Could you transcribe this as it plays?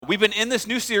We've been in this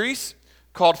new series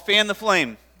called Fan the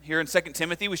Flame here in 2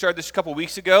 Timothy. We started this a couple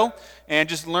weeks ago, and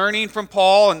just learning from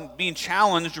Paul and being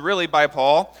challenged really by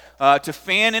Paul to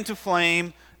fan into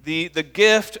flame the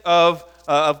gift of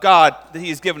God that he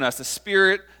has given us, the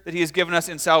Spirit that he has given us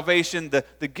in salvation,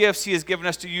 the gifts he has given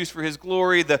us to use for his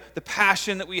glory, the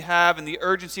passion that we have and the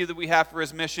urgency that we have for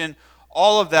his mission.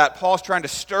 All of that, Paul's trying to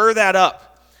stir that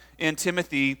up in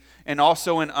Timothy and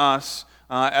also in us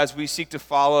as we seek to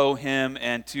follow him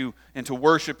and to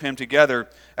worship him together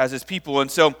as his people. And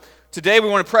so today we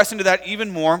want to press into that even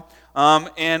more,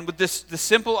 and with the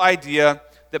simple idea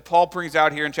that Paul brings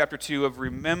out here in chapter 2 of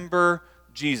remember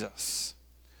Jesus.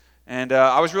 And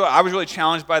I was really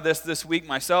challenged by this week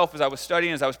myself as I was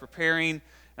studying, as I was preparing,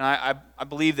 and I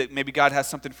believe that maybe God has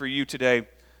something for you today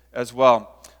as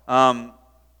well.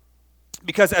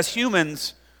 Because as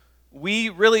humans, we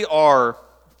really are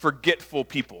forgetful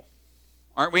people,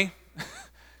 aren't we?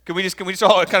 Can we just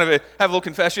all kind of have a little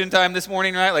confession time this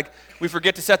morning, right? Like, we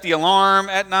forget to set the alarm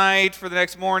at night for the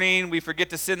next morning. We forget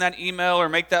to send that email or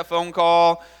make that phone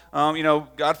call.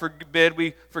 God forbid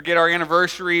we forget our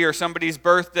anniversary or somebody's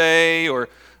birthday, or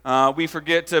we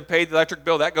forget to pay the electric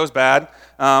bill. That goes bad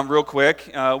real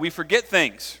quick. We forget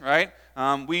things, right?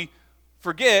 We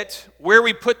forget where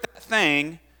we put that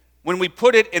thing when we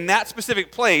put it in that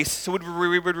specific place, so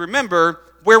we would remember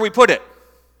where we put it.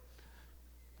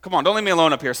 Come on, don't leave me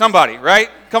alone up here. Somebody, right?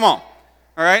 Come on,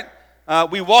 all right?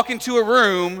 We walk into a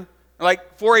room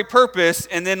like for a purpose,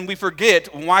 and then we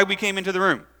forget why we came into the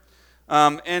room.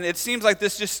 And it seems like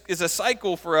this just is a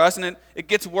cycle for us, and it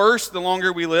gets worse the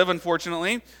longer we live,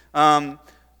 unfortunately. But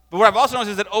what I've also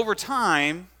noticed is that over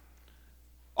time,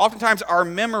 oftentimes our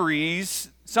memories,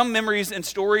 some memories and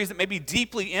stories that maybe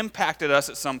deeply impacted us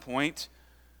at some point,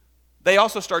 they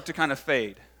also start to kind of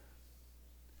fade.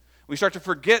 We start to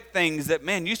forget things that,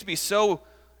 man, used to be so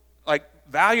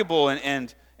valuable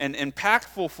and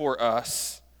impactful for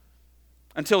us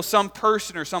until some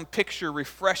person or some picture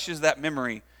refreshes that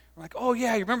memory. We're like, oh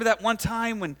yeah, you remember that one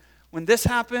time when this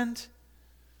happened?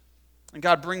 And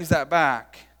God brings that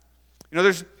back.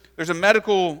 There's a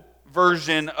medical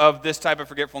version of this type of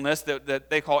forgetfulness that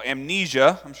they call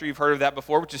amnesia. I'm sure you've heard of that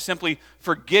before, which is simply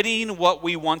forgetting what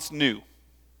we once knew,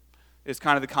 is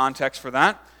kind of the context for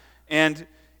that. And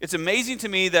it's amazing to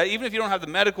me that even if you don't have the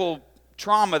medical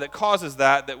trauma that causes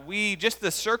that just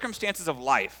the circumstances of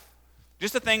life,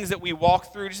 just the things that we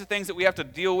walk through, just the things that we have to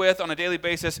deal with on a daily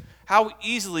basis, how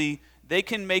easily they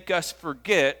can make us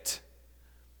forget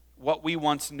what we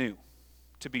once knew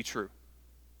to be true.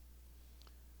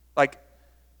 Like,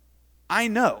 I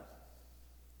know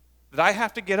that I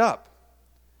have to get up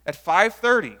at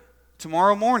 5:30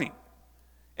 tomorrow morning,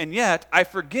 and yet I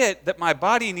forget that my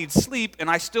body needs sleep, and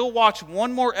I still watch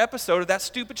one more episode of that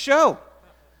stupid show,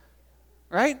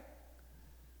 right?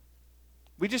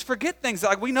 We just forget things.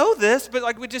 Like, we know this, but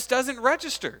it just doesn't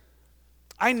register.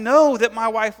 I know that my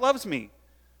wife loves me,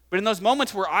 but in those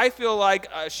moments where I feel like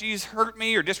she's hurt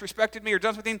me or disrespected me or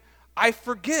done something, I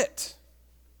forget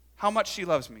how much she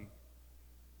loves me.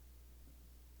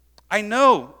 I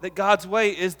know that God's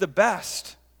way is the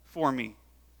best for me.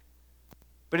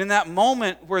 But in that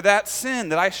moment where that sin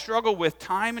that I struggle with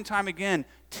time and time again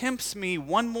tempts me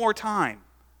one more time,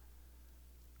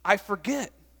 I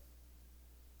forget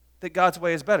that God's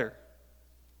way is better,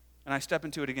 and I step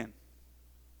into it again.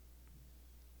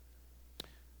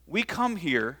 We come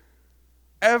here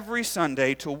every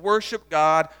Sunday to worship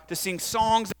God, to sing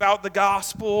songs about the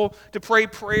gospel, to pray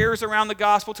prayers around the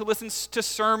gospel, to listen to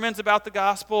sermons about the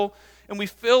gospel, and we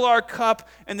fill our cup,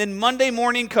 and then Monday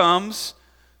morning comes,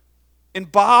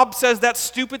 and Bob says that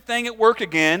stupid thing at work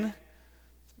again,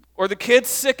 or the kid's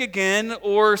sick again,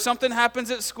 or something happens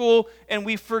at school, and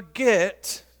we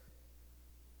forget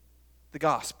the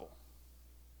gospel.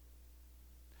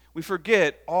 We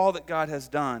forget all that God has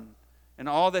done and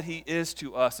all that he is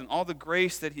to us and all the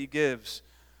grace that he gives,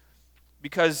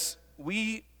 because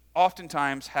we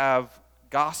oftentimes have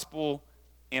gospel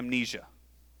amnesia.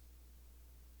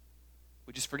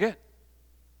 We just forget.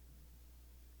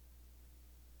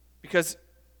 Because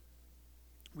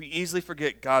we easily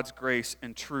forget God's grace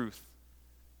and truth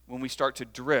when we start to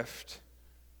drift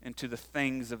into the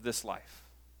things of this life.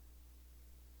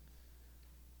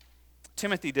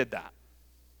 Timothy did that.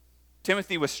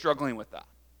 Timothy was struggling with that.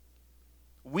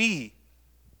 We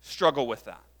struggle with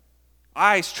that.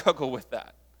 I struggle with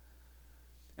that.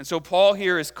 And so Paul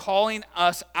here is calling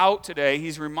us out today.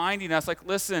 He's reminding us,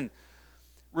 listen,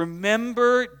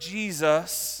 remember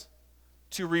Jesus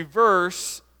to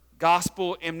reverse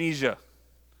gospel amnesia.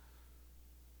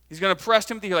 He's going to press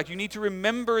Timothy here, you need to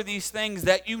remember these things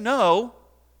that you know.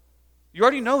 You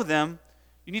already know them.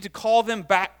 You need to call them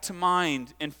back to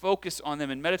mind and focus on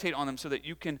them and meditate on them so that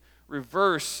you can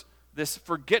reverse this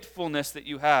forgetfulness that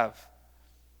you have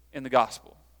in the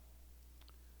gospel.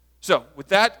 So, with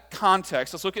that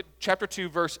context, let's look at chapter 2,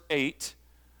 verse 8,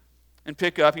 and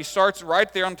pick up. He starts right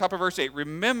there on top of verse 8.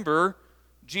 Remember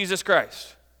Jesus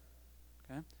Christ.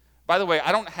 Okay? By the way,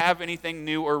 I don't have anything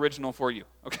new or original for you.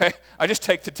 Okay? I just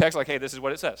take the text like, hey, this is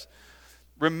what it says.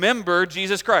 Remember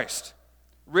Jesus Christ,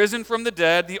 risen from the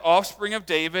dead, the offspring of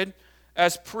David,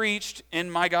 as preached in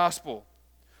my gospel,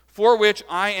 for which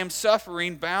I am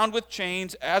suffering, bound with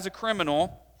chains as a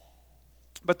criminal,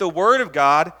 but the word of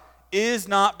God is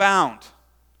not bound.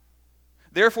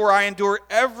 Therefore I endure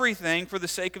everything for the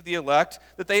sake of the elect,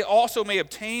 that they also may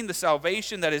obtain the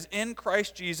salvation that is in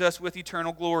Christ Jesus with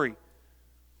eternal glory.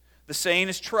 The saying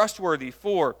is trustworthy,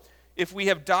 for if we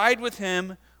have died with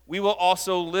him, we will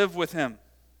also live with him.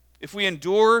 If we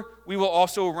endure, we will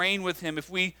also reign with him. If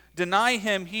we deny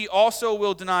him, he also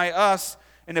will deny us.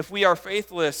 And if we are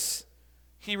faithless,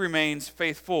 he remains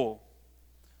faithful,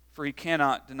 for he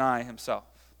cannot deny himself.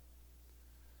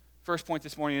 First point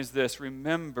this morning is this: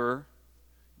 remember,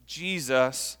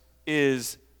 Jesus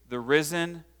is the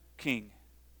risen King.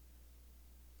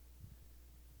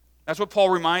 That's what Paul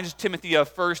reminds Timothy of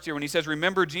first here when he says,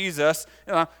 remember Jesus.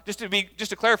 Just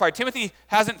to clarify, Timothy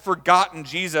hasn't forgotten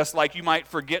Jesus like you might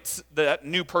forget that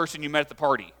new person you met at the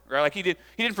party, right? Like he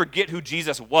didn't forget who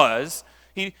Jesus was.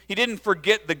 He didn't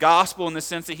forget the gospel in the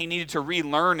sense that he needed to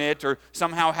relearn it or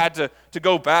somehow had to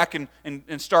go back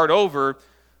and start over.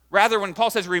 Rather, when Paul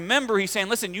says remember, he's saying,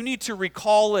 listen, you need to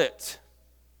recall it.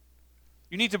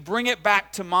 You need to bring it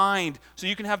back to mind so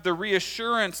you can have the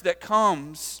reassurance that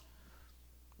comes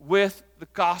with the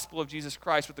gospel of Jesus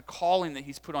Christ, with the calling that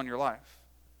he's put on your life.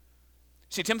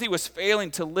 See, Timothy was failing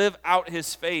to live out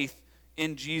his faith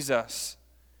in Jesus,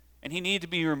 and he needed to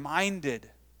be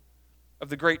reminded of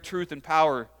the great truth and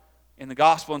power in the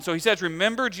gospel. And so he says,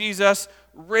 remember Jesus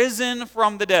risen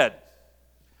from the dead.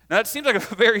 Now that seems like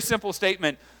a very simple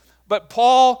statement, but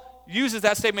Paul uses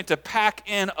that statement to pack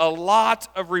in a lot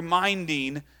of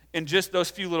reminding in just those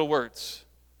few little words.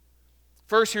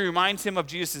 First, he reminds him of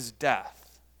Jesus' death,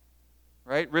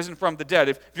 right? Risen from the dead.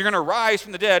 If you're going to rise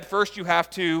from the dead, first you have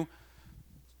to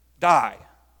die.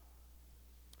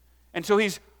 And so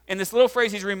he's, in this little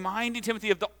phrase, he's reminding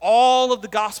Timothy of all of the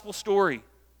gospel story.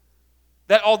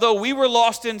 That although we were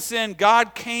lost in sin,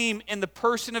 God came in the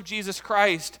person of Jesus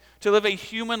Christ to live a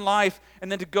human life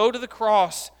and then to go to the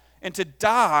cross and to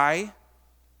die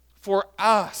for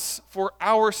us, for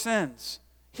our sins.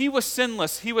 He was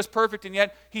sinless, he was perfect, and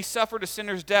yet he suffered a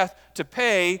sinner's death to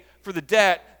pay for the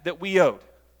debt that we owed,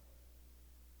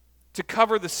 to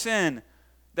cover the sin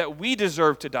that we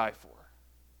deserved to die for.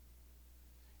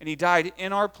 And he died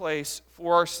in our place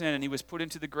for our sin, and he was put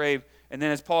into the grave. And then,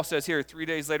 as Paul says here, 3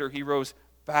 days later, he rose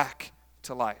back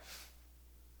to life.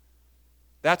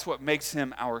 That's what makes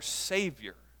him our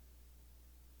Savior,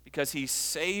 because he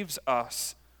saves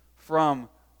us from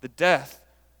the death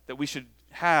that we should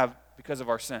have because of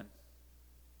our sin.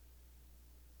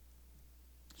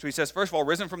 So he says, first of all,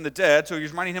 risen from the dead. So he's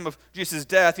reminding him of Jesus'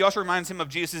 death. He also reminds him of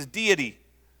Jesus' deity.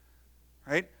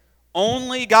 Right?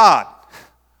 Only God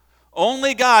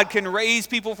can raise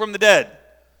people from the dead,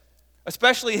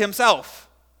 especially himself.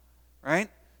 Right?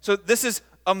 So this is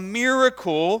a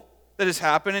miracle that has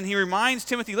happened, and he reminds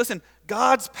Timothy, listen,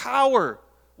 God's power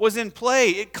was in play.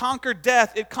 It conquered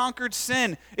death. It conquered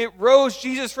sin. It rose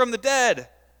Jesus from the dead.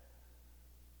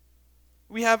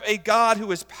 We have a God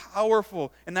who is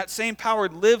powerful, and that same power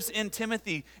lives in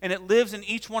Timothy, and it lives in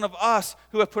each one of us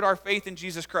who have put our faith in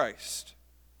Jesus Christ.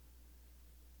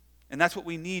 And that's what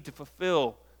we need to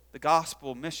fulfill the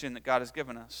gospel mission that God has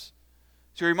given us.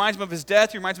 So he reminds him of his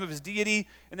death, he reminds him of his deity,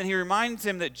 and then he reminds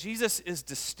him that Jesus is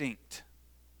distinct.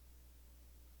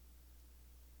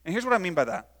 And here's what I mean by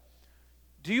that.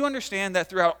 Do you understand that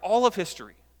throughout all of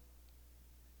history,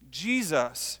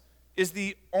 Jesus is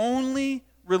the only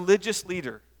religious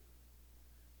leader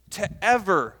to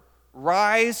ever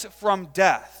rise from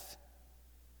death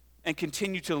and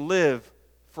continue to live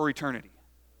for eternity?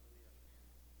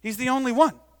 He's the only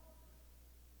one.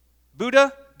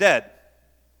 Buddha, dead.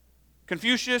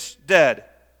 Confucius, dead.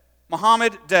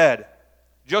 Muhammad, dead.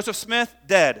 Joseph Smith,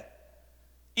 dead.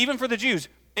 Even for the Jews,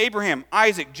 Abraham,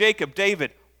 Isaac, Jacob,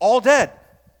 David, all dead.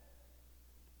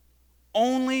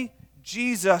 Only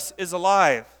Jesus is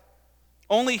alive.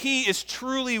 Only he is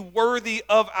truly worthy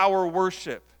of our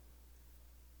worship.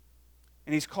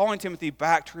 And he's calling Timothy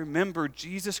back to remember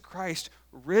Jesus Christ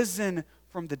risen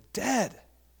from the dead.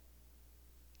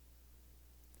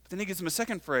 But then he gives him a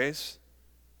second phrase.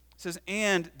 It says,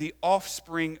 and the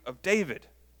offspring of David.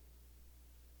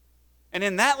 And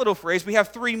in that little phrase, we have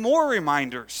three more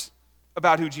reminders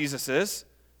about who Jesus is.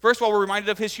 First of all, we're reminded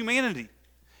of his humanity.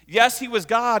 Yes, he was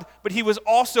God, but he was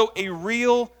also a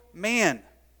real man,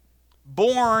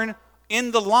 born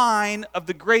in the line of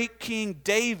the great King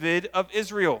David of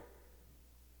Israel.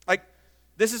 Like,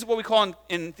 this is what we call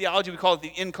in theology, we call it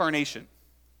the incarnation,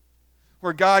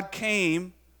 where God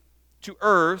came to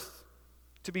earth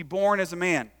to be born as a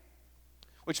man,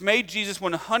 which made Jesus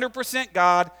 100%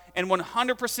 God and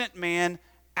 100% man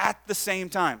at the same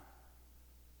time.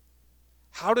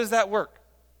 How does that work?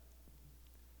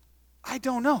 I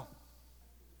don't know,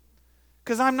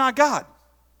 because I'm not God.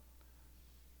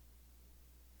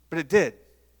 But it did,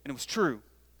 and it was true,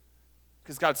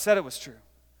 because God said it was true.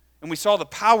 And we saw the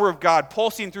power of God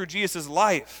pulsing through Jesus'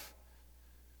 life.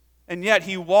 And yet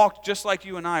he walked just like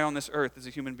you and I on this earth as a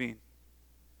human being.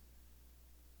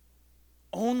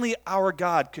 Only our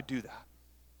God could do that.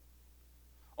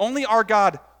 Only our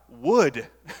God would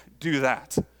do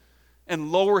that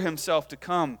and lower himself to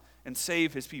come and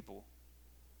save his people.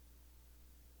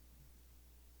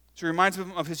 So he reminds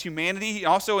him of his humanity. He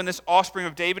also, in this offspring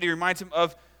of David, he reminds him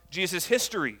of Jesus'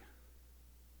 history.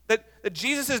 That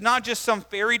Jesus is not just some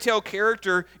fairy tale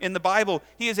character in the Bible.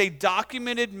 He is a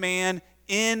documented man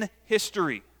in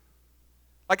history.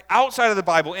 Like outside of the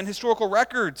Bible, in historical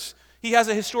records. He has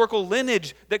a historical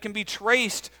lineage that can be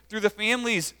traced through the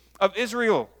families of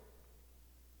Israel.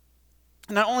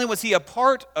 Not only was he a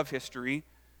part of history,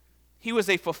 he was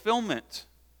a fulfillment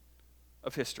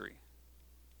of history.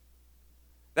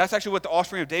 That's actually what the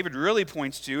offspring of David really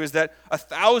points to, is that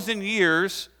 1,000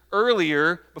 years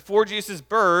earlier, before Jesus'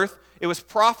 birth, it was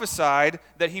prophesied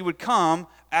that he would come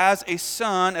as a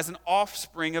son, as an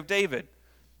offspring of David.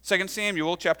 2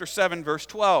 Samuel chapter 7, verse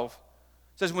 12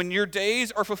 says, when your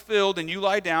days are fulfilled and you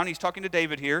lie down, he's talking to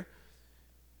David here,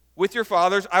 with your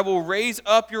fathers, I will raise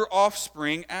up your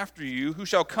offspring after you, who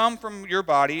shall come from your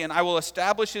body, and I will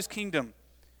establish his kingdom.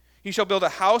 He shall build a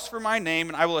house for my name,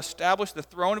 and I will establish the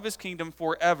throne of his kingdom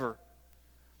forever.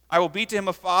 I will be to him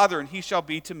a father, and he shall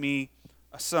be to me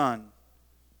a son.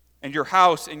 And your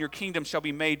house and your kingdom shall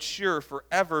be made sure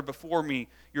forever before me.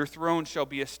 Your throne shall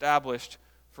be established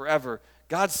forever.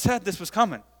 God said this was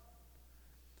coming.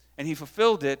 And he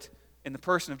fulfilled it in the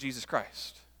person of Jesus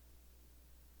Christ.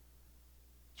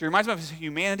 So he reminds him of his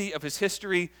humanity, of his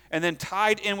history, and then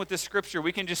tied in with this scripture,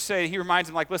 we can just say, he reminds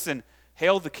him, like, listen,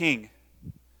 hail the king.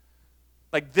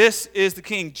 Like, this is the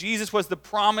king. Jesus was the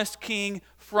promised king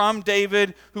from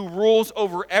David who rules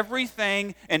over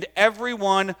everything and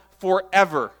everyone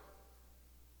forever.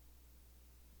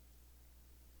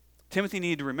 Timothy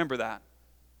needed to remember that.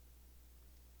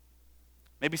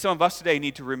 Maybe some of us today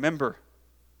need to remember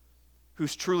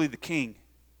who's truly the king.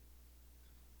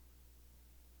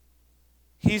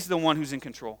 He's the one who's in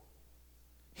control.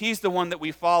 He's the one that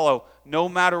we follow no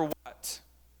matter what.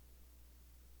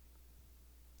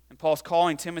 And Paul's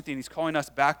calling Timothy, and he's calling us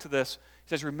back to this. He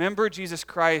says, remember Jesus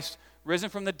Christ, risen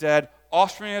from the dead,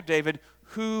 offspring of David,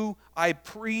 who I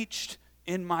preached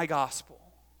in my gospel.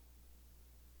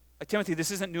 Like, Timothy,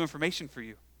 this isn't new information for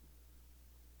you.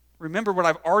 Remember what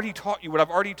I've already taught you, what I've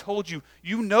already told you.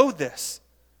 You know this.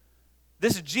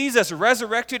 This Jesus,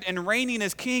 resurrected and reigning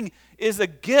as king, is a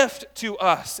gift to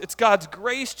us. It's God's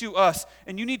grace to us,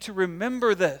 and you need to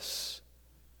remember this.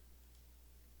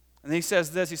 And then he says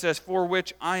this, he says, for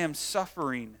which I am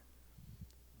suffering,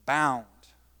 bound.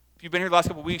 If you've been here the last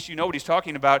couple of weeks, you know what he's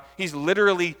talking about. He's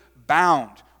literally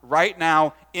bound right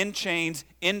now, in chains,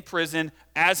 in prison,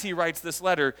 as he writes this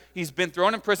letter. He's been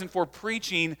thrown in prison for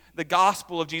preaching the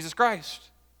gospel of Jesus Christ.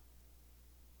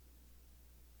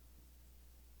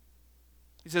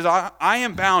 He says, I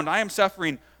am bound, I am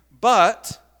suffering,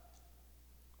 but,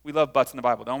 we love buts in the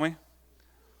Bible, don't we?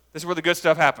 This is where the good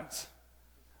stuff happens.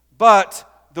 But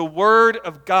the word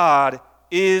of God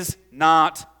is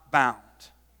not bound.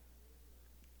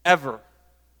 Ever.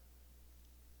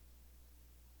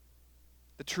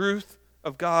 The truth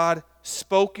of God,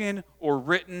 spoken or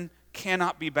written,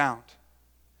 cannot be bound.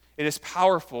 It is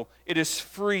powerful. It is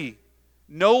free.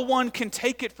 No one can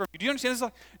take it from you. Do you understand this?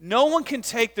 No one can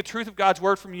take the truth of God's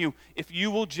word from you if you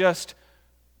will just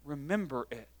remember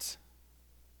it.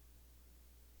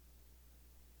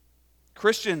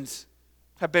 Christians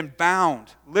have been bound,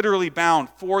 literally bound,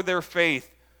 for their faith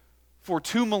for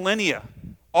 2 millennia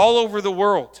all over the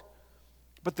world.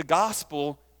 But the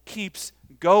gospel keeps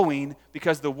going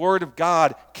because the word of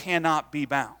God cannot be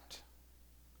bound.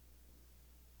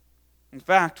 In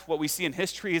fact, what we see in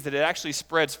history is that it actually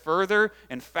spreads further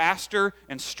and faster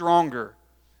and stronger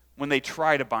when they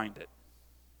try to bind it.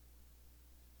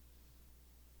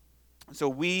 So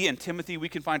we and Timothy, we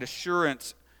can find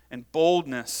assurance and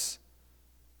boldness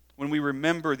when we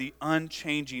remember the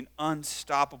unchanging,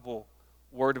 unstoppable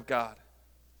Word of God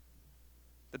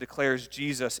that declares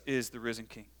Jesus is the risen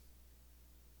King.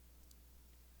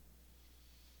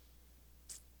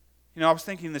 You know, I was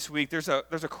thinking this week, there's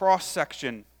a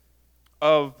cross-section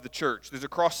of the church. There's a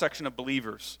cross-section of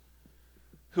believers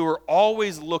who are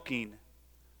always looking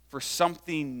for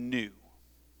something new.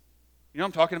 You know what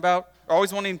I'm talking about? They're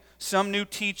always wanting some new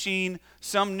teaching,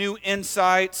 some new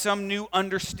insight, some new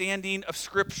understanding of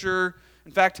Scripture.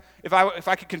 In fact, if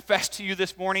I could confess to you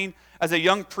this morning, as a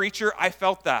young preacher, I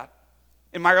felt that.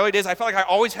 In my early days, I felt like I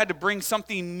always had to bring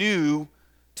something new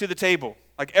to the table.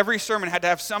 Like every sermon had to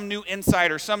have some new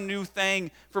insight or some new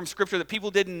thing from Scripture that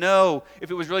people didn't know if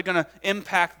it was really going to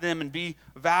impact them and be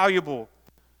valuable.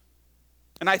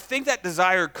 And I think that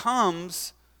desire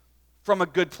comes from a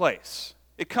good place.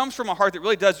 It comes from a heart that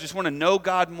really does just want to know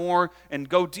God more and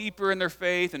go deeper in their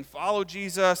faith and follow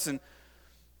Jesus.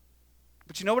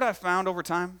 But you know what I've found over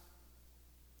time?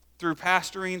 Through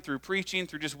pastoring, through preaching,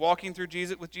 through just walking through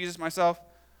with Jesus myself.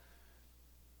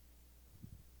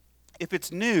 If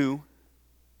it's new,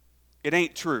 it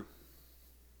ain't true.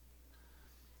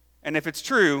 And if it's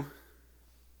true,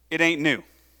 it ain't new.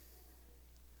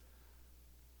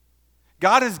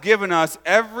 God has given us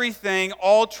everything,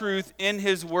 all truth in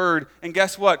His Word, and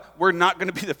guess what? We're not going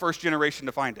to be the first generation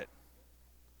to find it.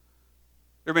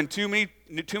 There have been too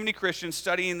many Christians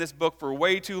studying this book for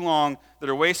way too long that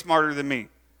are way smarter than me.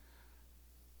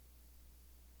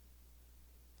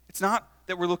 It's not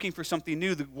that we're looking for something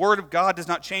new. The Word of God does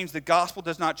not change. The gospel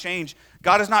does not change.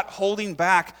 God is not holding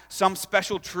back some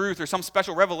special truth or some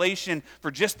special revelation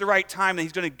for just the right time that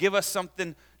He's going to give us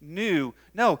something new.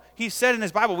 No, He said in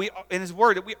His Bible, in His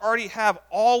Word, that we already have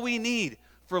all we need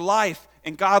for life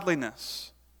and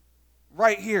godliness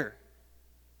right here.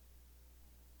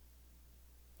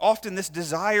 Often this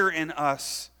desire in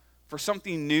us for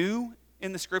something new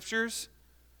in the Scriptures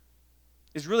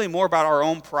is really more about our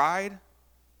own pride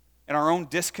and our own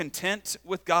discontent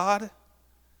with God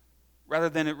rather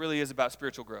than it really is about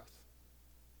spiritual growth.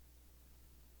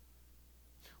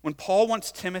 When Paul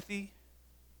wants Timothy,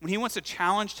 when he wants to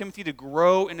challenge Timothy to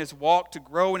grow in his walk, to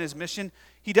grow in his mission,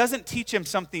 he doesn't teach him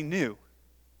something new.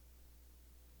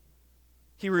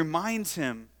 He reminds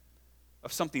him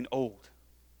of something old.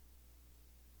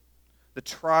 The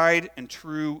tried and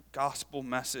true gospel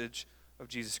message of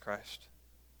Jesus Christ.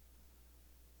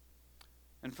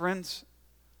 And friends,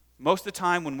 most of the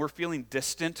time when we're feeling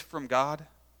distant from God,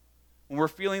 when we're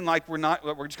feeling like we're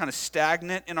just kind of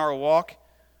stagnant in our walk,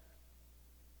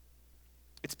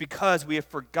 it's because we have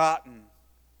forgotten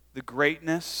the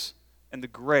greatness and the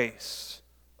grace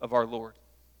of our Lord.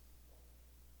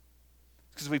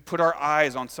 It's because we put our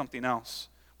eyes on something else.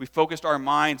 We focused our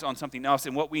minds on something else,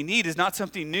 and what we need is not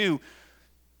something new.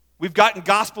 We've gotten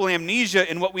gospel amnesia,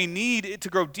 and what we need to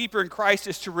grow deeper in Christ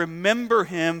is to remember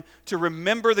Him, to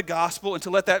remember the gospel, and to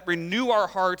let that renew our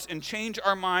hearts and change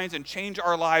our minds and change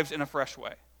our lives in a fresh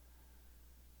way.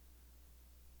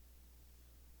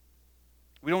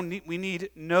 We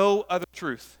need no other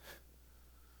truth.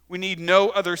 We need no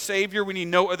other Savior. We need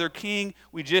no other King.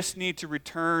 We just need to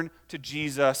return to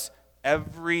Jesus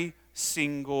every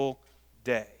single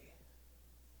day.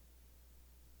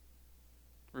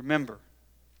 Remember,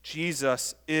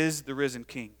 Jesus is the risen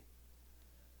King.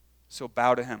 So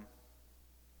bow to Him.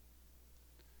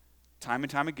 Time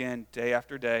and time again, day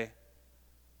after day,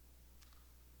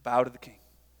 bow to the King.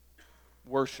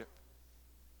 Worship.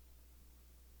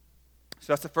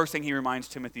 So that's the first thing he reminds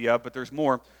Timothy of, but there's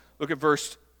more. Look at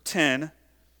verse 10.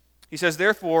 He says,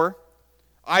 "Therefore,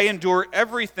 I endure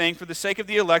everything for the sake of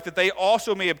the elect, that they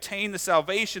also may obtain the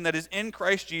salvation that is in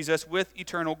Christ Jesus with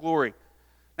eternal glory."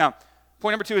 Now,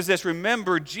 point number 2 is this.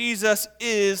 Remember, Jesus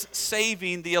is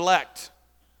saving the elect.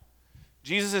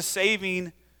 Jesus is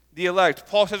saving the elect.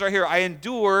 Paul says right here, I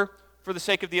endure for the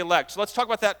sake of the elect. So let's talk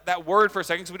about that word for a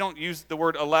second, because we don't use the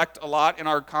word elect a lot in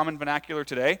our common vernacular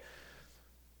today.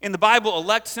 In the Bible,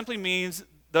 elect simply means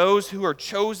those who are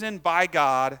chosen by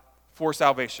God for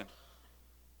salvation.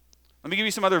 Let me give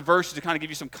you some other verses to kind of give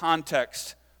you some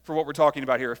context for what we're talking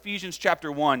about here. Ephesians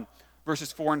chapter 1,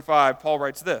 verses 4 and 5, Paul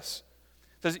writes this.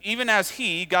 It says, "Even as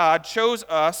He, God, chose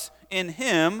us in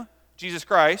Him, Jesus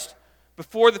Christ,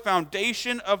 before the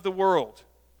foundation of the world,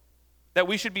 that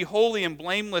we should be holy and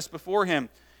blameless before Him.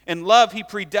 In love, He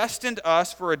predestined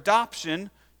us for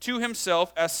adoption to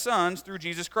Himself as sons through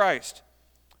Jesus Christ,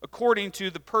 according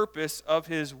to the purpose of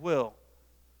His will."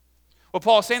 What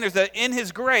Paul is saying there is that in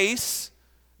His grace,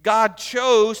 God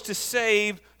chose to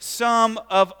save some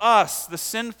of us, the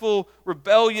sinful,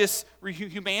 rebellious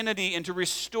humanity, and to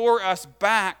restore us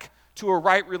back to a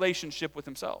right relationship with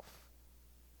Himself.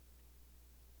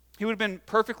 He would have been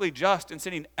perfectly just in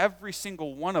sending every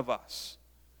single one of us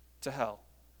to hell.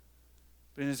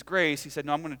 But in his grace, he said,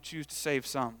 no, I'm going to choose to save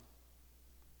some.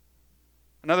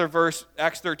 Another verse,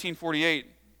 Acts 13:48,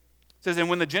 says, and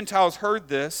when the Gentiles heard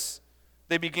this,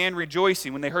 they began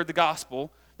rejoicing. When they heard the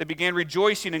gospel, they began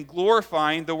rejoicing and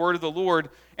glorifying the word of the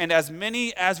Lord, and as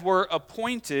many as were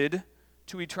appointed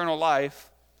to eternal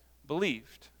life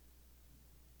believed.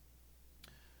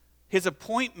 His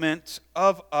appointment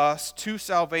of us to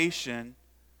salvation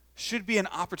should be an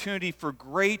opportunity for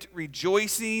great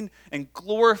rejoicing and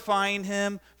glorifying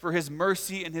him for his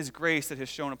mercy and his grace that has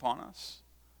shown upon us,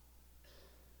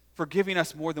 for giving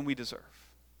us more than we deserve.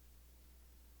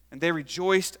 And they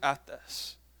rejoiced at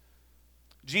this.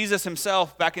 Jesus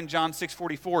himself, back in John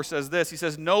 6:44, says this. He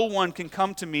says, no one can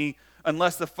come to me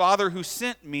unless the Father who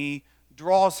sent me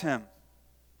draws him,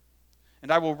 and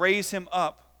I will raise him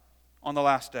up on the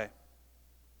last day.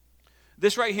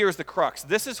 This right here is the crux.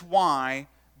 This is why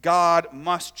God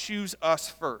must choose us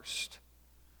first.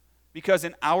 Because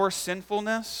in our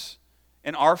sinfulness,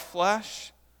 in our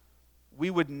flesh, we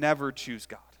would never choose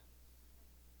God.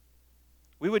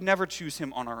 We would never choose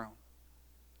him on our own.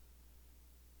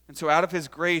 And so out of his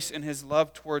grace and his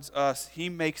love towards us, he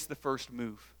makes the first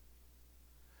move.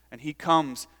 And he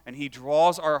comes and he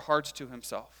draws our hearts to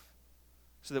himself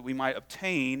so that we might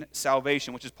obtain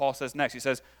salvation, which is Paul says next. He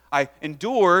says, I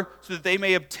endure so that they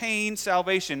may obtain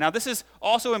salvation. Now this is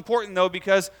also important though,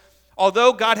 because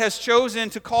although God has chosen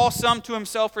to call some to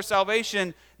himself for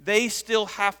salvation, they still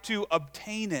have to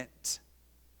obtain it.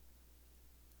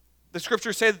 The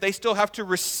scriptures say that they still have to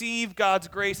receive God's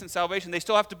grace and salvation. They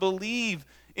still have to believe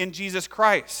in Jesus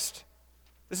Christ.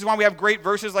 This is why we have great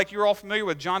verses like you're all familiar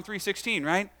with, John 3:16,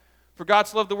 right? For God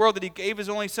so loved the world that he gave his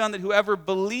only Son, that whoever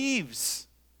believes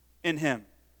in him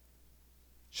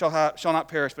shall not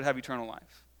perish but have eternal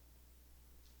life.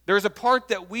 There is a part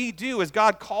that we do as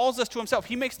God calls us to himself.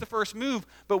 He makes the first move,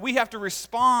 but we have to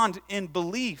respond in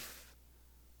belief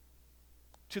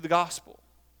to the gospel.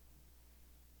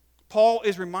 Paul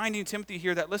is reminding Timothy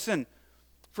here that, listen,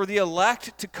 for the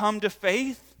elect to come to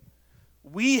faith,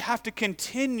 we have to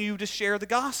continue to share the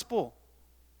gospel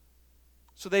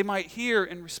so they might hear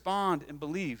and respond and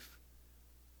believe.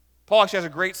 Paul actually has a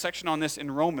great section on this in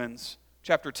Romans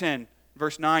chapter 10,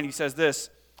 verse 9. He says this,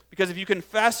 because if you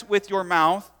confess with your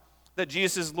mouth that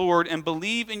Jesus is Lord and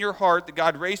believe in your heart that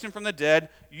God raised him from the dead,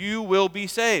 you will be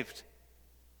saved.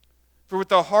 For with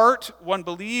the heart one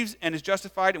believes and is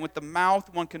justified, and with the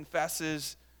mouth one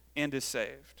confesses and is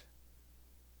saved.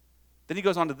 Then he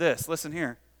goes on to this. Listen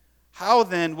here. How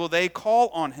then will they call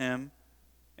on him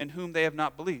in whom they have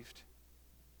not believed?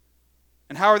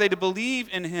 And how are they to believe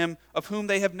in him of whom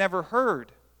they have never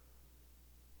heard?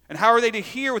 And how are they to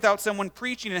hear without someone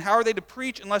preaching? And how are they to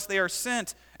preach unless they are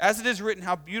sent? As it is written,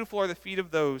 how beautiful are the feet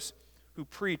of those who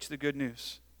preach the good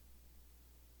news.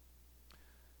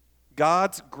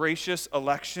 God's gracious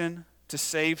election to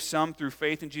save some through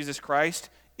faith in Jesus Christ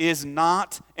is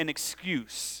not an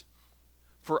excuse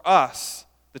for us,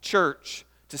 the church,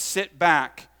 to sit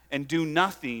back and do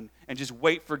nothing and just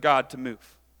wait for God to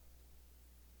move.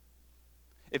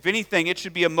 If anything, it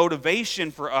should be a motivation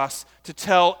for us to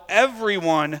tell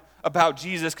everyone about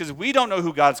Jesus, because we don't know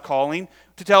who God's calling,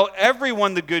 to tell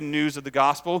everyone the good news of the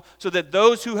gospel so that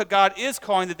those who God is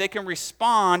calling, that they can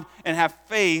respond and have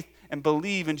faith and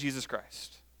believe in Jesus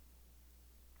Christ.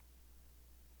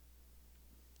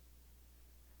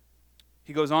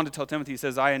 He goes on to tell Timothy, he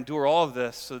says, I endure all of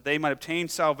this so that they might obtain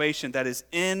salvation that is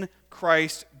in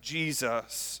Christ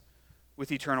Jesus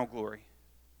with eternal glory.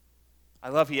 I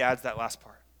love he adds that last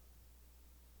part.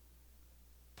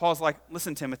 Paul's like,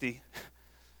 listen, Timothy,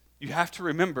 you have to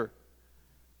remember,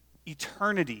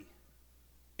 eternity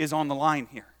is on the line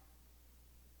here.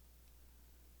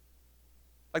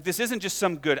 Like, this isn't just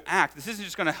some good act. This isn't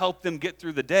just going to help them get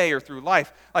through the day or through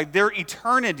life. Like, their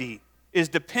eternity is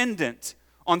dependent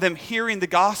on them hearing the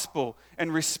gospel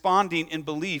and responding in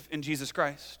belief in Jesus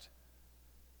Christ.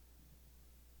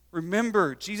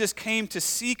 Remember, Jesus came to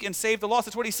seek and save the lost.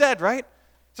 That's what he said, right?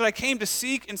 So I came to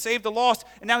seek and save the lost,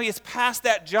 and now he has passed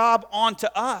that job on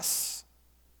to us.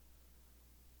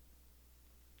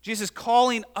 Jesus is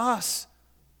calling us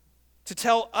to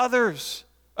tell others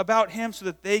about him so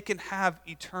that they can have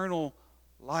eternal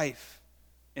life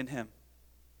in him.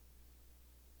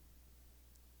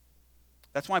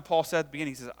 That's why Paul said at the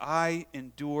beginning, he says, I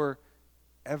endure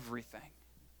everything.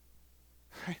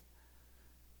 Right?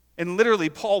 And literally,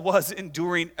 Paul was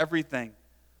enduring everything.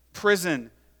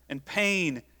 Prison and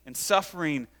pain and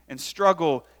suffering and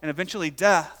struggle and eventually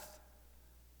death.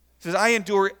 He says, I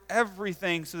endure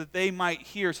everything so that they might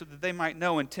hear, so that they might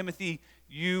know. And Timothy,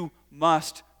 you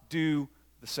must do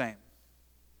the same.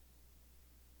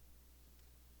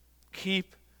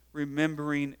 Keep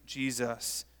remembering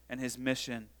Jesus and his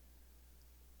mission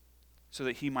so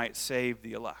that he might save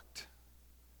the elect.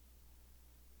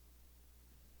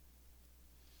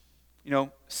 You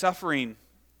know, suffering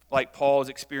like Paul is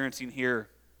experiencing here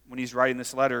when he's writing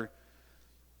this letter,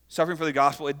 suffering for the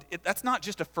gospel, that's not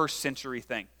just a first century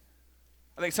thing.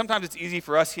 I think sometimes it's easy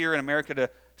for us here in America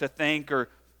to think, or,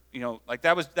 you know, like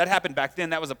that happened back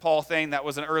then. That was a Paul thing. That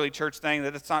was an early church thing.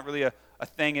 That's not really a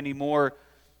thing anymore.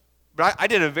 But I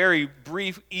did a very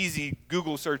brief, easy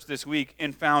Google search this week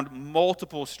and found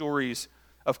multiple stories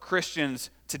of Christians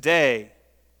today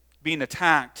being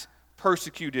attacked,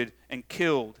 persecuted, and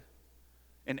killed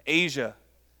in Asia,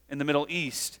 in the Middle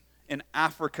East, in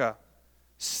Africa,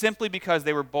 simply because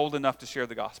they were bold enough to share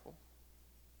the gospel.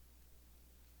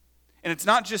 And it's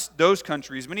not just those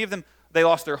countries. Many of them, they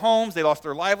lost their homes, they lost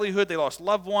their livelihood, they lost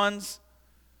loved ones.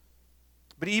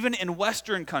 But even in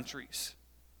Western countries,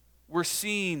 we're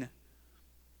seeing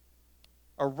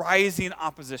a rising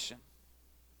opposition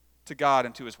to God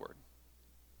and to his word.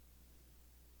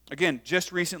 Again,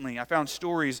 just recently, I found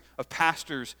stories of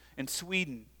pastors in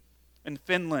Sweden, in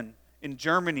Finland, in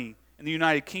Germany, in the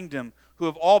United Kingdom, who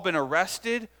have all been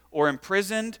arrested or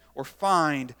imprisoned or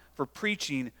fined for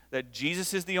preaching that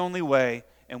Jesus is the only way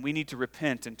and we need to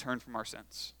repent and turn from our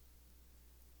sins.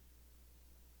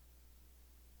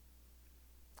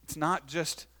 It's not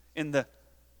just in the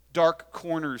dark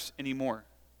corners anymore.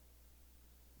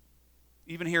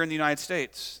 Even here in the United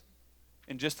States,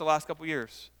 in just the last couple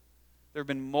years, there have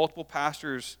been multiple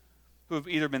pastors who have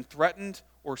either been threatened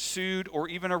or sued or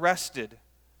even arrested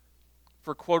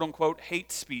for quote-unquote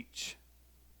hate speech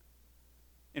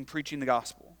in preaching the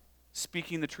gospel,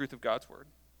 speaking the truth of God's word.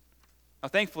 Now,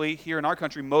 thankfully, here in our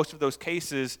country, most of those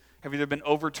cases have either been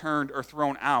overturned or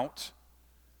thrown out.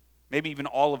 Maybe even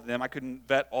all of them. I couldn't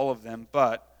vet all of them,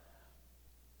 but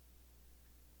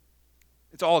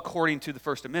it's all according to the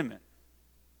First Amendment.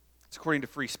 It's according to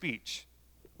free speech,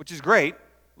 which is great.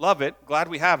 Love it. Glad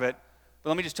we have it. But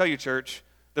let me just tell you, church,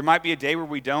 there might be a day where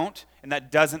we don't, and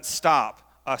that doesn't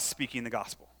stop us speaking the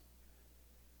gospel.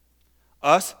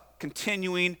 Us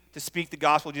continuing to speak the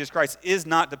gospel of Jesus Christ is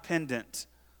not dependent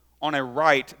on a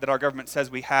right that our government says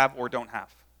we have or don't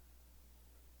have.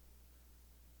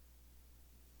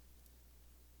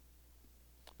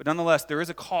 But nonetheless, there is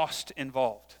a cost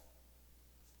involved.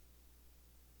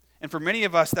 And for many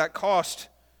of us, that cost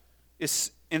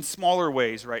is in smaller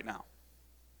ways right now.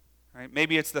 Right?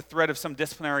 Maybe it's the threat of some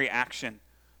disciplinary action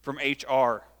from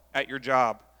HR at your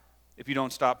job if you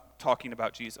don't stop talking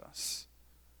about Jesus.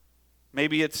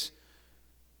 Maybe it's,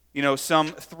 some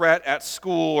threat at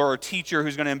school or a teacher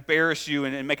who's going to embarrass you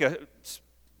and make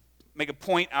a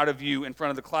point out of you in front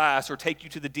of the class or take you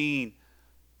to the dean.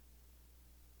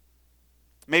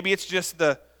 Maybe it's just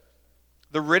the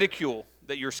ridicule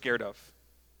that you're scared of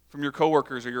from your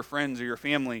coworkers or your friends or your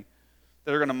family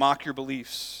that are going to mock your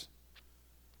beliefs.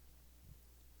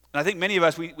 And I think many of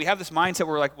us, we have this mindset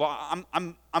where we're like, well,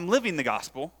 I'm living the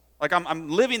gospel. Like I'm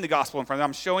living the gospel in front of them.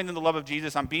 I'm showing them the love of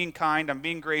Jesus. I'm being kind. I'm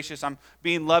being gracious. I'm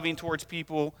being loving towards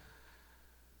people.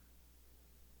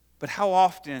 But how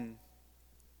often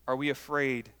are we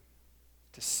afraid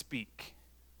to speak?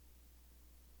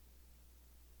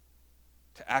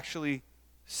 To actually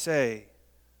say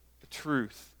the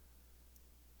truth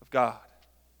of God?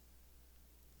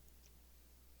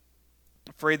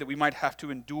 Afraid that we might have to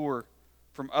endure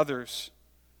from others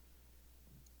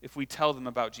if we tell them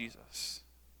about Jesus.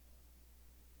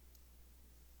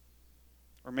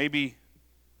 Or maybe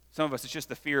some of us, it's just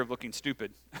the fear of looking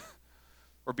stupid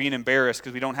or being embarrassed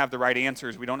because we don't have the right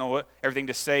answers. We don't know everything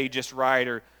to say just right,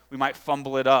 or we might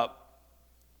fumble it up.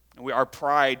 And our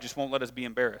pride just won't let us be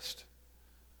embarrassed.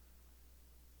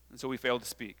 And so we fail to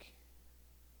speak.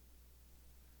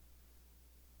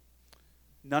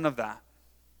 None of that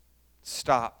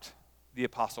stopped the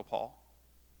Apostle Paul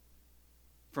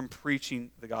from preaching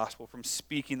the gospel, from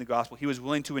speaking the gospel. He was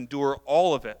willing to endure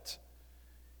all of it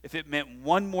if it meant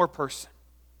one more person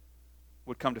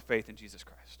would come to faith in Jesus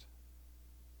Christ.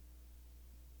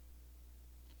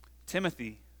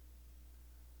 Timothy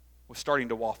was starting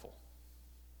to waffle.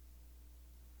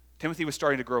 Timothy was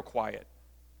starting to grow quiet.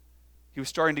 He was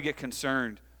starting to get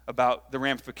concerned about the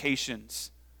ramifications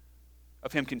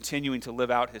of him continuing to live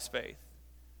out his faith.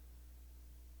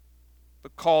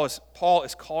 But Paul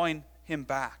is calling him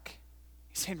back.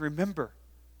 He's saying, remember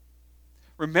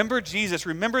Jesus,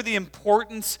 remember the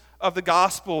importance of the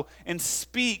gospel, and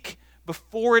speak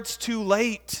before it's too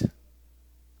late.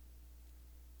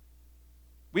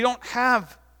 We don't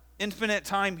have infinite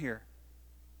time here.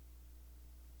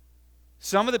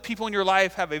 Some of the people in your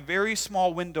life have a very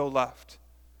small window left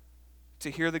to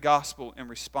hear the gospel and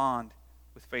respond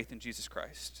with faith in Jesus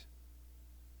Christ.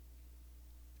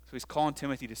 So he's calling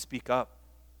Timothy to speak up.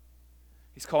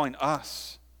 He's calling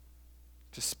us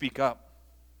to speak up.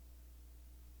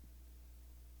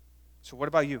 So what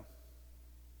about you?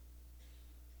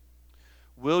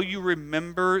 Will you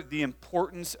remember the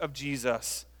importance of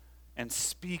Jesus and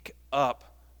speak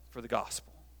up for the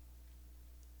gospel?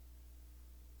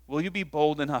 Will you be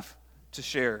bold enough to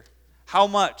share? How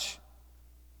much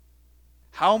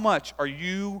are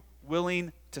you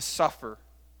willing to suffer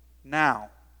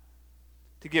now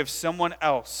to give someone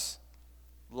else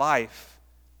life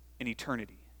and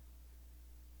eternity?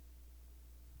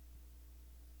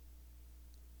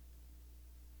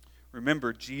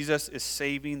 Remember, Jesus is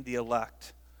saving the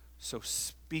elect, so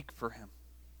speak for him.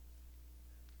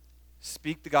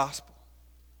 Speak the gospel.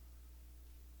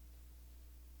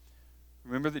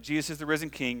 Remember that Jesus is the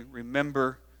risen King.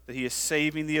 Remember that he is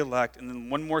saving the elect. And then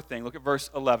one more thing. Look at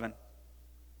verse 11.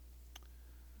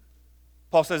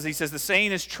 Paul says, the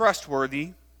saying is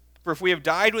trustworthy. For if we have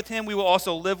died with him, we will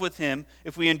also live with him.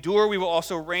 If we endure, we will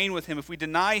also reign with him. If we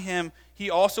deny him, he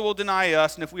also will deny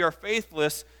us. And if we are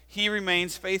faithless, he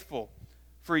remains faithful,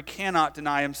 for he cannot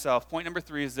deny himself. Point number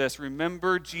 3 is this.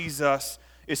 Remember, Jesus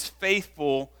is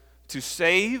faithful to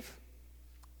save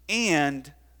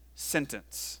and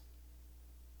sentence.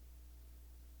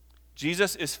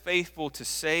 Jesus is faithful to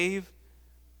save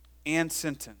and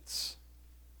sentence.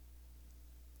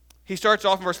 He starts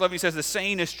off in verse 11, he says, the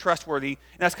saying is trustworthy.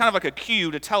 And that's kind of like a cue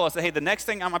to tell us that, hey, the next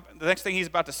thing he's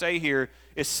about to say here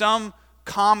is some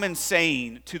common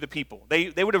saying to the people.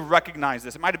 They would have recognized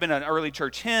this. It might have been an early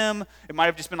church hymn. It might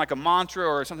have just been like a mantra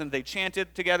or something that they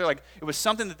chanted together. Like it was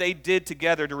something that they did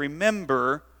together to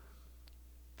remember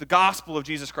the gospel of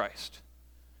Jesus Christ.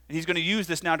 And he's going to use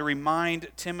this now to remind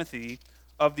Timothy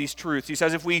of these truths. He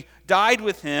says, if we died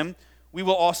with him, we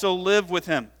will also live with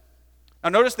him. Now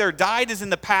notice there, died is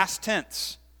in the past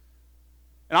tense.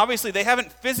 And obviously they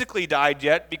haven't physically died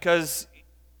yet because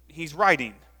he's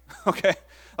writing. Okay?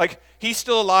 Like he's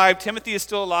still alive, Timothy is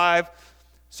still alive.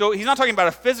 So he's not talking about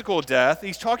a physical death.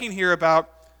 He's talking here about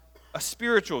a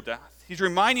spiritual death. He's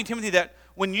reminding Timothy that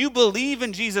when you believe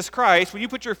in Jesus Christ, when you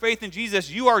put your faith in Jesus,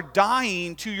 you are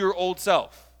dying to your old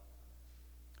self.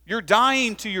 You're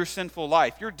dying to your sinful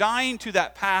life. You're dying to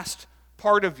that past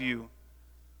part of you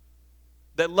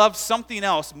that loves something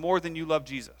else more than you love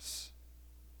Jesus.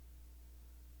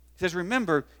 He says,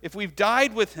 remember, if we've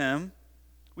died with him,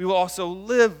 we will also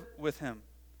live with him.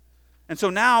 And so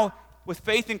now, with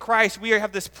faith in Christ, we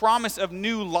have this promise of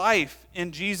new life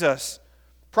in Jesus.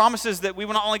 Promises that we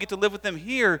will not only get to live with him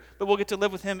here, but we'll get to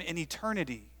live with him in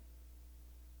eternity.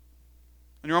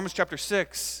 In Romans chapter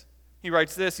 6, he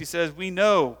writes this. He says, we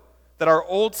know that our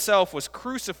old self was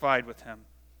crucified with him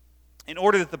in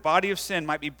order that the body of sin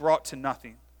might be brought to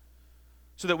nothing,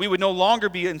 so that we would no longer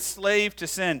be enslaved to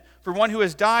sin. For one who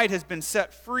has died has been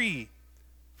set free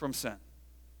from sin.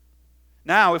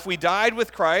 Now, if we died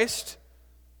with Christ,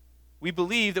 we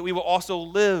believe that we will also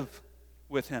live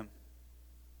with him.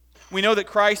 We know that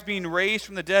Christ, being raised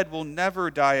from the dead, will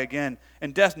never die again,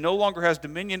 and death no longer has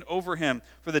dominion over him.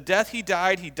 For the death he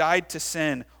died to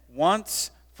sin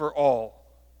once for all.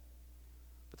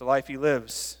 But the life he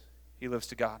lives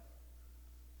to God.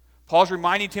 Paul's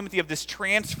reminding Timothy of this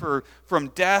transfer from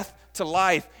death to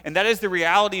life, and that is the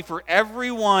reality for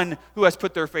everyone who has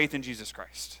put their faith in Jesus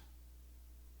Christ.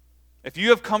 If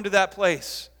you have come to that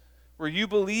place where you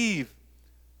believe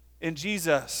in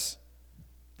Jesus,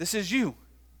 this is you.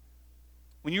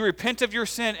 When you repent of your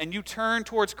sin and you turn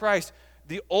towards Christ,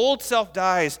 the old self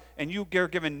dies and you are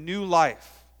given new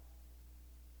life.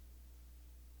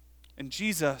 And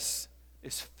Jesus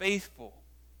is faithful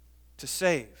to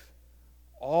save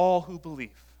all who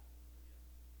believe.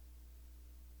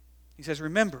 He says,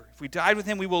 remember, if we died with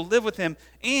him, we will live with him.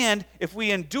 And if we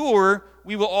endure,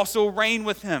 we will also reign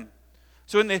with him.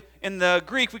 So in the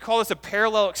Greek, we call this a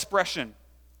parallel expression,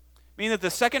 meaning that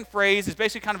the second phrase is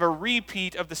basically kind of a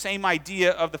repeat of the same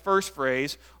idea of the first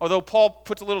phrase, although Paul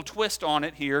puts a little twist on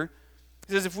it here.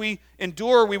 He says, if we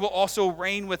endure, we will also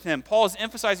reign with him. Paul is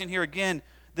emphasizing here again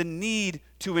the need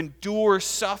to endure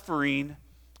suffering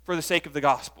for the sake of the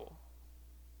gospel.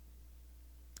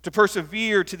 To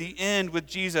persevere to the end with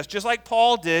Jesus. Just like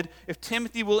Paul did, if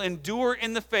Timothy will endure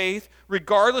in the faith,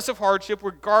 regardless of hardship,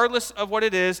 regardless of what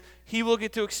it is, he will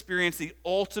get to experience the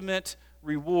ultimate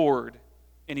reward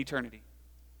in eternity.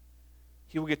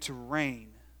 He will get to reign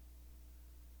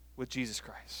with Jesus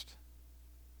Christ.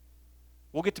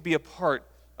 We'll get to be a part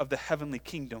of the heavenly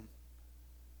kingdom.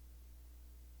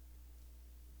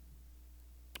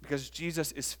 Because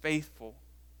Jesus is faithful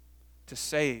to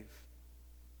save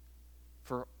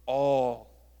for all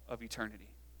of eternity.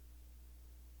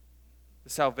 The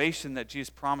salvation that Jesus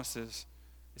promises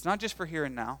is not just for here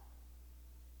and now.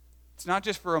 It's not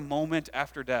just for a moment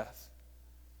after death.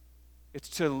 It's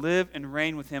to live and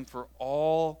reign with him for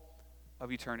all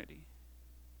of eternity.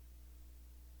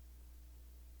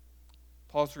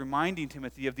 Paul's reminding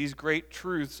Timothy of these great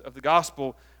truths of the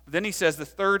gospel. But then he says the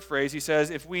third phrase, he says,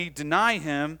 if we deny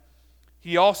him,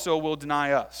 he also will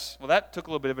deny us. Well, that took a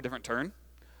little bit of a different turn.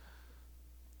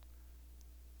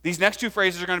 These next two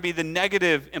phrases are going to be the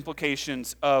negative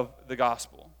implications of the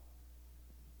gospel.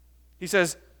 He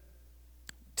says,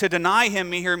 to deny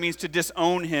him here means to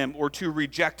disown him or to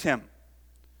reject him.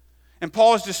 And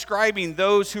Paul is describing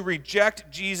those who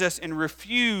reject Jesus and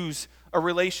refuse a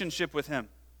relationship with him.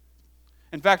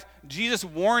 In fact, Jesus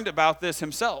warned about this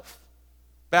himself.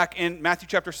 Back in Matthew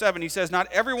chapter 7, he says, not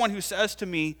everyone who says to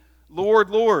me, Lord,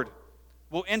 Lord,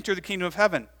 will enter the kingdom of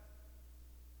heaven.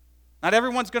 Not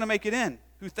everyone's going to make it in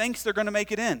who thinks they're going to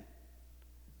make it in.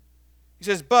 He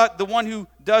says, but the one who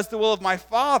does the will of my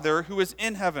Father who is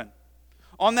in heaven.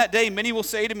 On that day, many will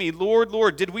say to me, Lord,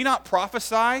 Lord, did we not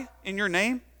prophesy in your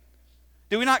name?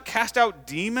 Did we not cast out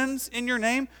demons in your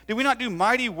name? Did we not do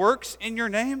mighty works in your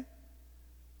name?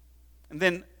 And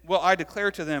then will I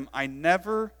declare to them, I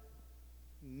never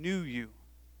knew you.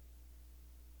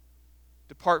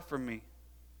 Depart from me,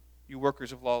 you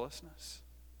workers of lawlessness.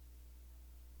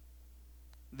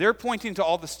 They're pointing to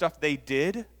all the stuff they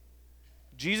did.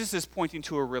 Jesus is pointing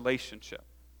to a relationship.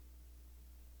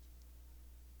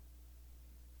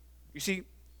 You see,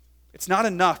 it's not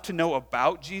enough to know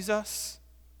about Jesus.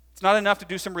 It's not enough to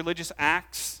do some religious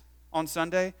acts on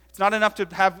Sunday. It's not enough to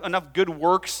have enough good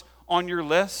works on your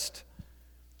list.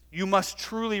 You must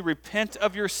truly repent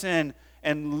of your sin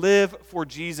and live for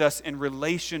Jesus in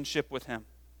relationship with him.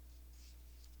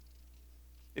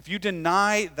 If you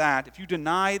deny that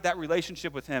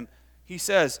relationship with him, he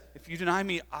says, if you deny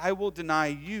me, I will deny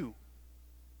you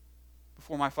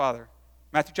before my Father.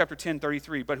 Matthew chapter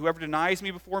 10:33, but whoever denies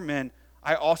me before men,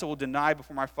 I also will deny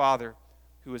before my Father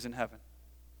who is in heaven.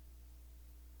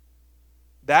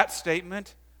 That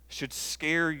statement should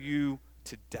scare you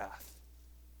to death.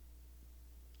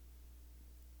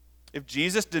 If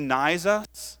Jesus denies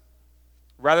us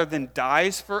rather than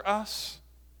dies for us,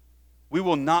 we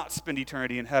will not spend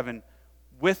eternity in heaven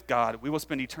with God. We will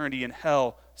spend eternity in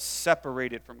hell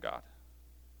separated from God.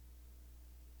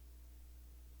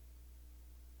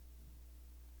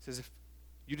 He says, if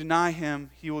you deny him,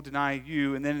 he will deny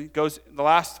you. And then it goes, the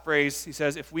last phrase, he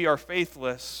says, if we are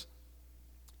faithless,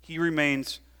 he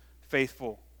remains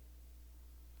faithful.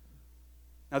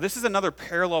 Now, this is another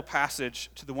parallel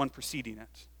passage to the one preceding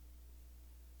it.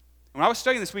 When I was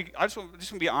studying this week, I just want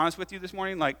to be honest with you this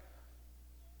morning, like,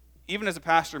 even as a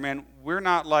pastor, man, we're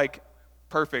not like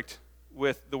perfect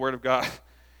with the Word of God.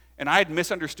 And I had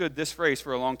misunderstood this phrase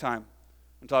for a long time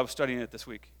until I was studying it this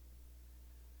week.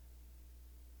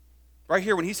 Right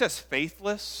here, when he says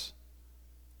faithless,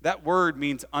 that word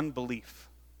means unbelief.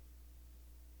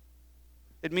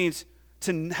 It means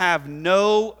to have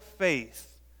no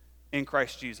faith in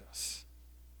Christ Jesus.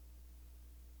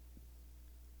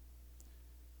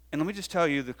 And let me just tell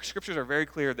you, the scriptures are very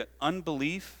clear that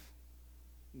unbelief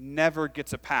never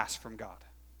gets a pass from God.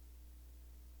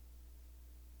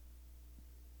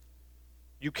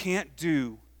 You can't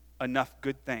do enough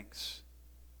good things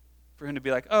for him to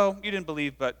be like, oh, you didn't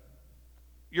believe, but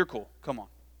you're cool. Come on.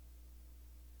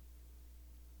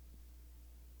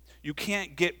 You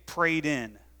can't get prayed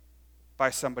in by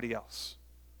somebody else.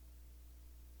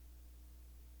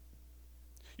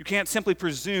 You can't simply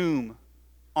presume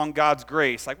on God's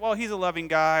grace. Like, well, he's a loving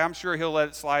guy. I'm sure he'll let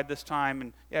it slide this time.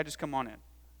 And yeah, just come on in.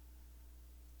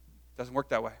 Doesn't work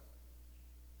that way.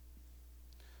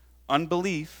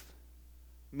 Unbelief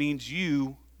means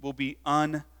you will be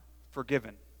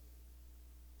unforgiven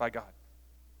by God.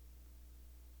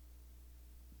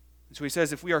 And so he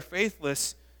says, if we are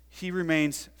faithless, he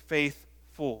remains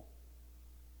faithful.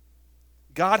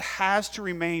 God has to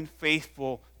remain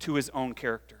faithful to his own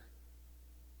character.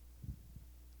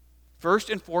 First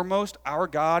and foremost, our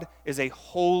God is a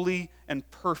holy and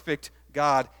perfect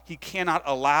God. He cannot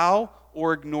allow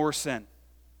or ignore sin.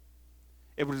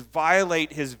 It would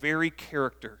violate his very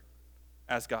character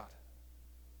as God.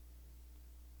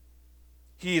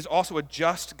 He is also a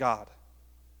just God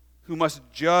who must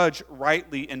judge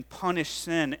rightly and punish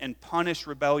sin and punish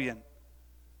rebellion.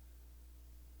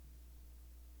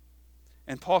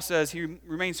 And Paul says he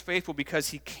remains faithful because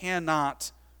he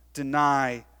cannot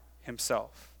deny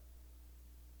himself.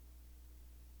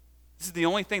 This is the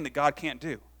only thing that God can't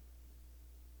do.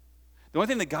 The only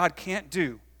thing that God can't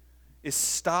do is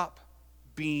stop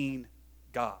being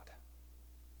God.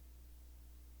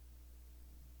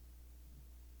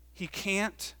 He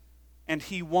can't and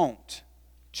he won't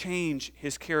change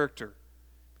his character,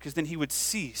 because then he would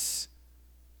cease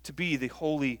to be the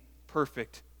holy,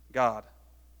 perfect God.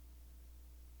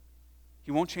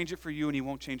 He won't change it for you and he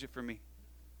won't change it for me.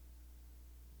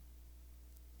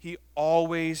 He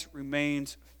always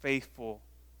remains faithful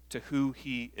to who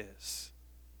he is.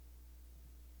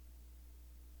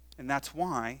 And that's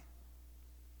why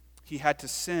he had to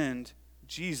send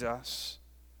Jesus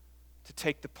to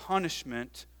take the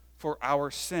punishment for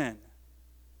our sin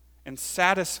and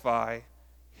satisfy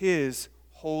his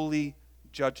holy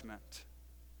judgment.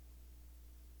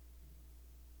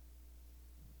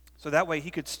 So that way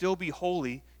he could still be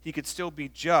holy, he could still be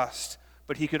just,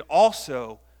 but he could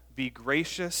also be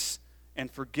gracious and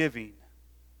forgiving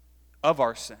of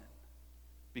our sin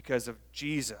because of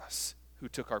Jesus who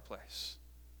took our place.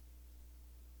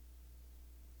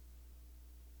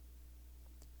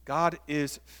 God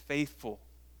is faithful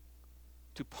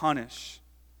to punish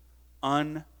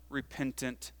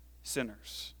unrepentant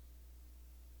sinners.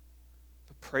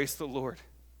 But praise the Lord,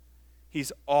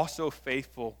 he's also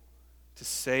faithful to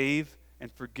save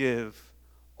and forgive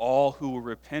all who will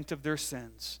repent of their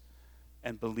sins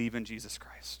and believe in Jesus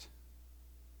Christ.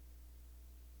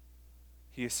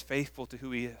 He is faithful to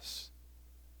who he is.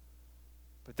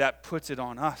 But that puts it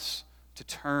on us to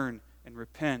turn and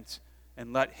repent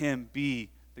and let him be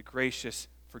the gracious,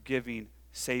 forgiving,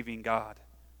 saving God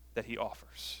that he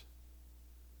offers.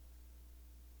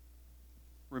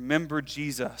 Remember,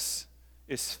 Jesus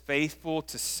is faithful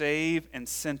to save and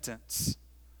sentence.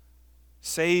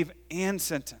 Save and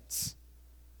sentence.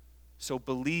 So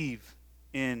believe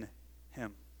in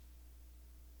him.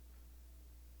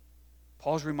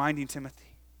 Paul's reminding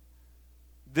Timothy,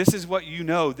 this is what you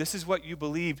know, this is what you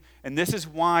believed, and this is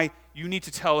why you need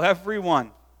to tell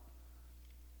everyone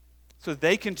so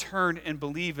they can turn and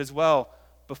believe as well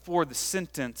before the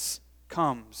sentence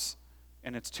comes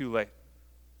and it's too late.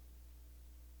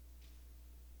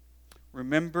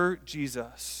 Remember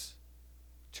Jesus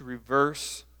to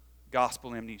reverse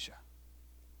gospel amnesia.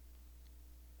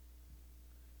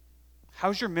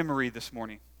 How's your memory this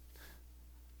morning?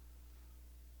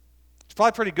 It's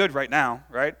probably pretty good right now,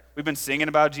 right? We've been singing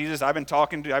about Jesus. I've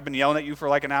been yelling at you for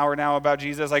like an hour now about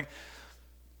Jesus. Like,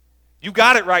 you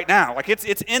got it right now. Like,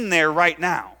 it's in there right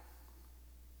now.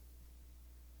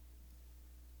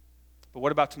 But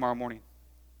what about tomorrow morning?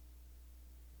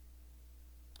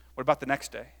 What about the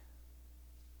next day?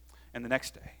 And the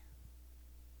next day?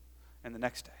 And the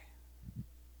next day?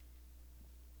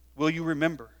 Will you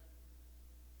remember?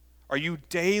 Are you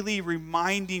daily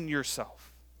reminding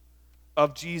yourself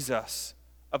of Jesus,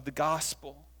 of the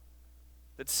gospel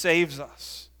that saves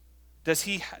us? Does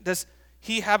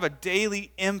he have a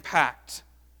daily impact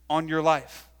on your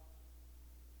life?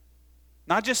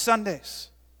 Not just Sundays,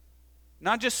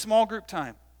 not just small group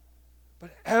time,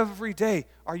 but every day.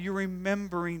 Are you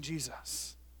remembering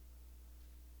Jesus?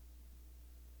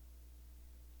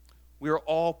 We are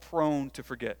all prone to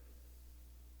forget.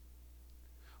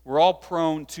 We're all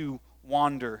prone to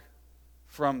wander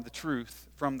from the truth,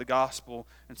 from the gospel.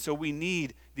 And so we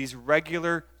need these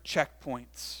regular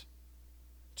checkpoints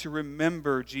to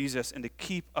remember Jesus and to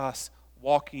keep us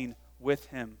walking with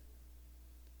him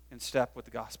in step with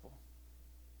the gospel.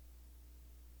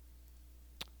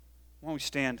 Why don't we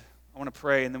stand? I want to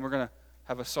pray, and then we're going to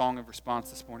have a song of response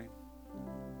this morning.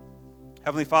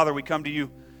 Heavenly Father, we come to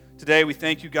you today. We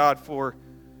thank you, God, for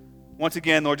once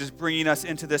again, Lord, just bringing us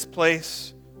into this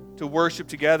place to worship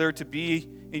together, to be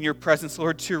in your presence,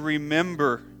 Lord, to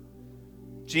remember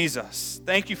Jesus.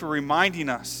 Thank you for reminding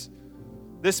us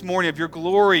this morning of your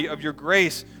glory, of your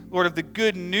grace, Lord, of the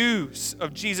good news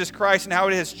of Jesus Christ and how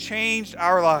it has changed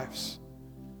our lives.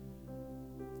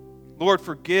 Lord,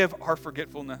 forgive our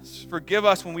forgetfulness. Forgive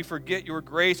us when we forget your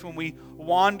grace, when we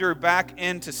wander back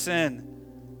into sin,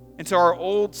 into our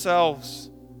old selves.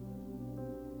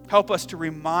 Help us to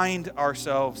remind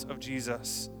ourselves of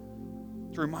Jesus,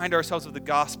 to remind ourselves of the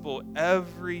gospel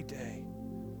every day,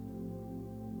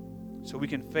 so we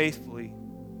can faithfully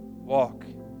walk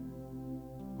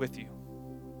with you.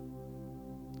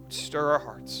 Stir our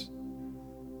hearts.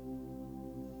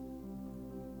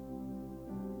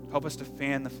 Help us to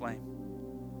fan the flame.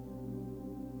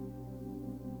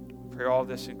 We pray all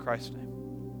this in Christ's name.